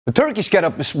The Turkish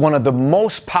get-up is one of the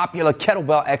most popular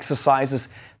kettlebell exercises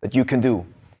that you can do.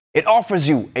 It offers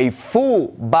you a full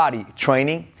body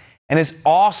training and is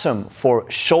awesome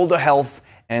for shoulder health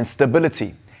and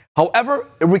stability. However,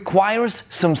 it requires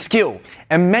some skill,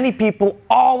 and many people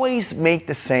always make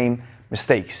the same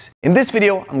mistakes. In this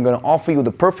video, I'm going to offer you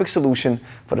the perfect solution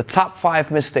for the top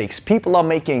 5 mistakes people are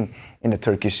making in the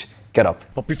Turkish get-up.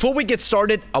 But before we get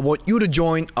started, I want you to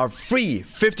join our free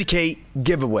 50K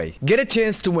giveaway. Get a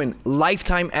chance to win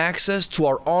lifetime access to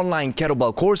our online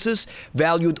kettlebell courses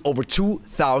valued over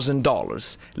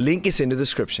 $2,000. Link is in the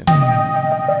description.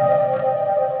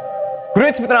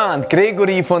 Grüezi miteinander,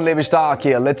 Gregory von Lebe Stark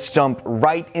here. Let's jump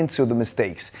right into the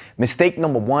mistakes. Mistake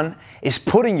number 1 is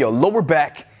putting your lower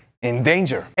back in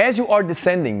danger. As you are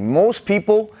descending, most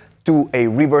people do a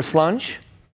reverse lunge,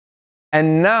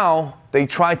 and now they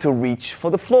try to reach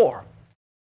for the floor.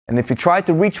 And if you try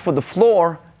to reach for the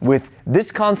floor with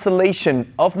this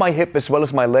constellation of my hip as well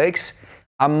as my legs,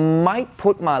 I might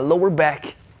put my lower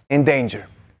back in danger.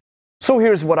 So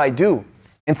here's what I do.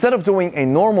 Instead of doing a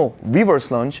normal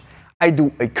reverse lunge, I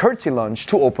do a curtsy lunge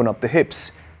to open up the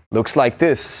hips. Looks like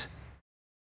this.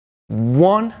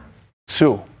 1,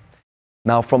 2.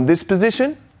 Now from this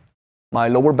position, my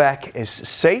lower back is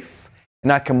safe,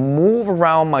 and I can move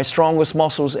around my strongest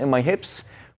muscles in my hips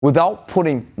without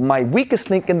putting my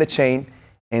weakest link in the chain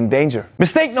in danger.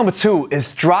 Mistake number 2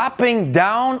 is dropping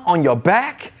down on your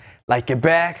back like a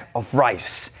bag of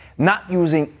rice, not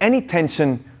using any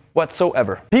tension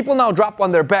whatsoever. People now drop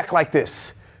on their back like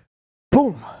this.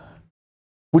 Boom.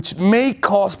 Which may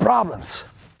cause problems.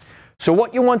 So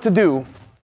what you want to do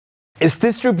is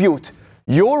distribute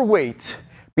your weight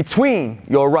between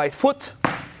your right foot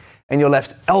and your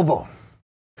left elbow.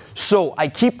 So I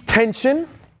keep tension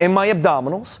in my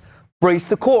abdominals, brace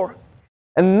the core,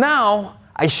 and now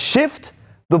I shift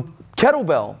the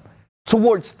kettlebell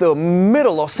towards the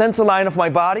middle or center line of my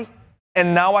body,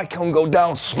 and now I can go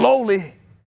down slowly,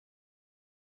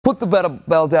 put the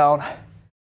kettlebell down,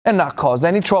 and not cause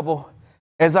any trouble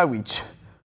as I reach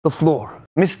the floor.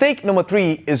 Mistake number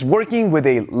 3 is working with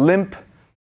a limp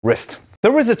wrist.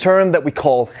 There is a term that we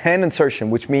call hand insertion,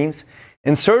 which means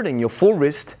inserting your full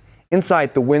wrist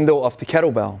inside the window of the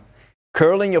kettlebell,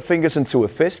 curling your fingers into a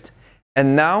fist,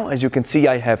 and now, as you can see,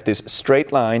 I have this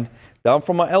straight line down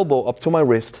from my elbow up to my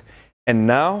wrist, and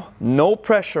now no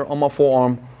pressure on my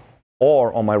forearm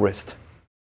or on my wrist.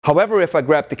 However, if I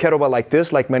grab the kettlebell like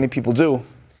this, like many people do,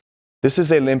 this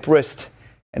is a limp wrist,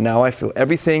 and now I feel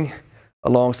everything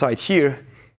alongside here.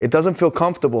 It doesn't feel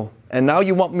comfortable, and now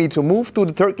you want me to move through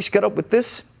the Turkish get-up with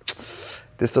this?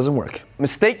 This doesn't work.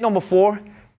 Mistake number 4,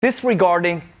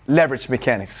 disregarding leverage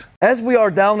mechanics. As we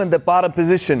are down in the bottom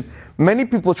position, many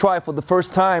people try for the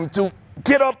first time to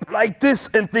get up like this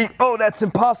and think, oh, that's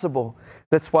impossible.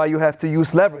 That's why you have to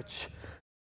use leverage.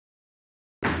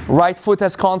 Right foot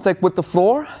has contact with the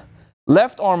floor,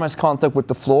 left arm has contact with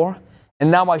the floor,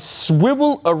 and now I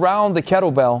swivel around the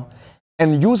kettlebell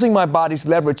and using my body's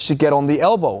leverage to get on the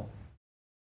elbow.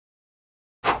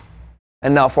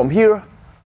 And now from here,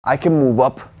 I can move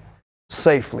up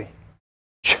safely.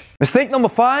 Mistake number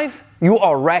 5, you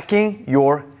are racking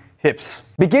your hips.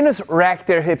 Beginners rack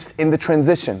their hips in the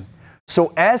transition.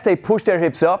 So as they push their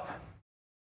hips up,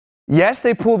 yes,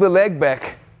 they pull the leg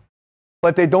back,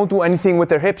 but they don't do anything with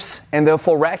their hips and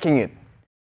therefore racking it.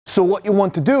 So what you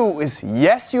want to do is,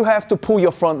 yes, you have to pull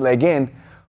your front leg in,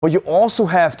 but you also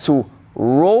have to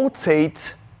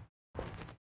rotate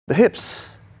the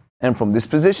hips. And from this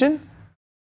position,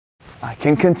 I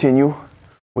can continue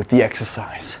with the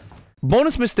exercise.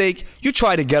 Bonus mistake, you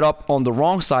try to get up on the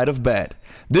wrong side of bed.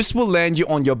 This will land you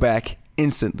on your back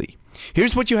instantly.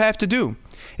 Here's what you have to do.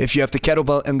 If you have the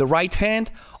kettlebell in the right hand,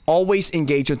 always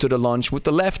engage into the lunge with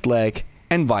the left leg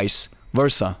and vice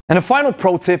versa. And a final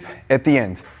pro tip at the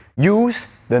end. Use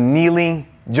the kneeling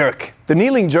jerk. The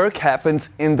kneeling jerk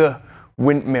happens in the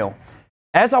windmill.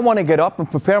 As I want to get up and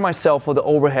prepare myself for the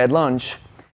overhead lunge,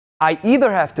 I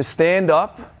either have to stand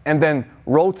up and then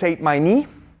rotate my knee,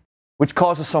 which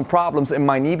causes some problems in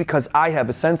my knee because I have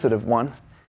a sensitive one.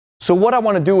 So what I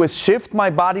want to do is shift my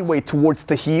body weight towards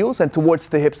the heels and towards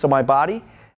the hips of my body,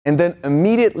 and then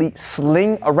immediately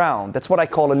sling around. That's what I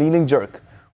call a kneeling jerk.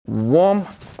 1,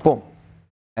 boom.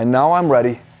 And now I'm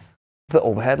ready for the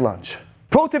overhead lunge.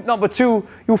 Pro tip number 2,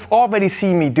 you've already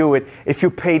seen me do it if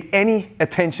you paid any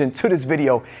attention to this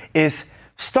video, is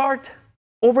start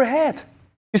overhead.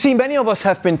 You see, many of us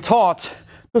have been taught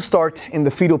to start in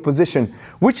the fetal position,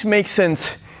 which makes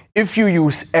sense if you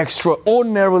use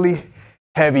extraordinarily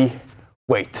heavy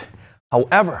weight.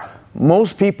 However,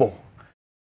 most people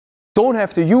don't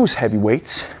have to use heavy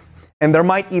weights, and there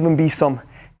might even be some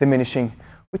diminishing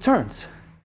returns.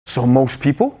 So most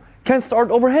people can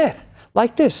start overhead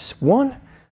like this. 1,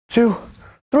 2,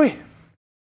 3.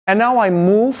 And now I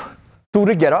move through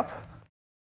the get up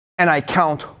and I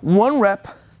count 1 rep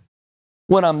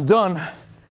when I'm done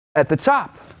at the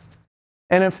top.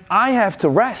 And if I have to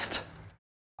rest,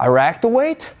 I rack the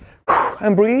weight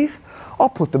and breathe, or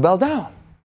put the bell down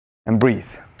and breathe.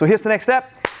 So here's the next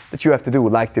step that you have to do.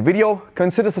 Like the video,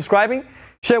 consider subscribing,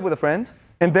 share with a friend,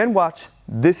 and then watch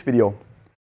this video.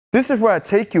 This is where I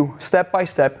take you step by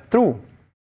step through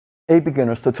a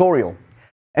beginner's tutorial.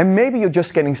 And maybe you're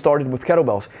just getting started with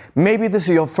kettlebells. Maybe this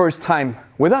is your first time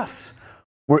with us.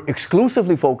 We're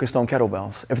exclusively focused on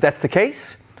kettlebells. If that's the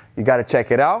case, you got to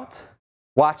check it out,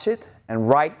 watch it, and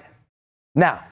right now.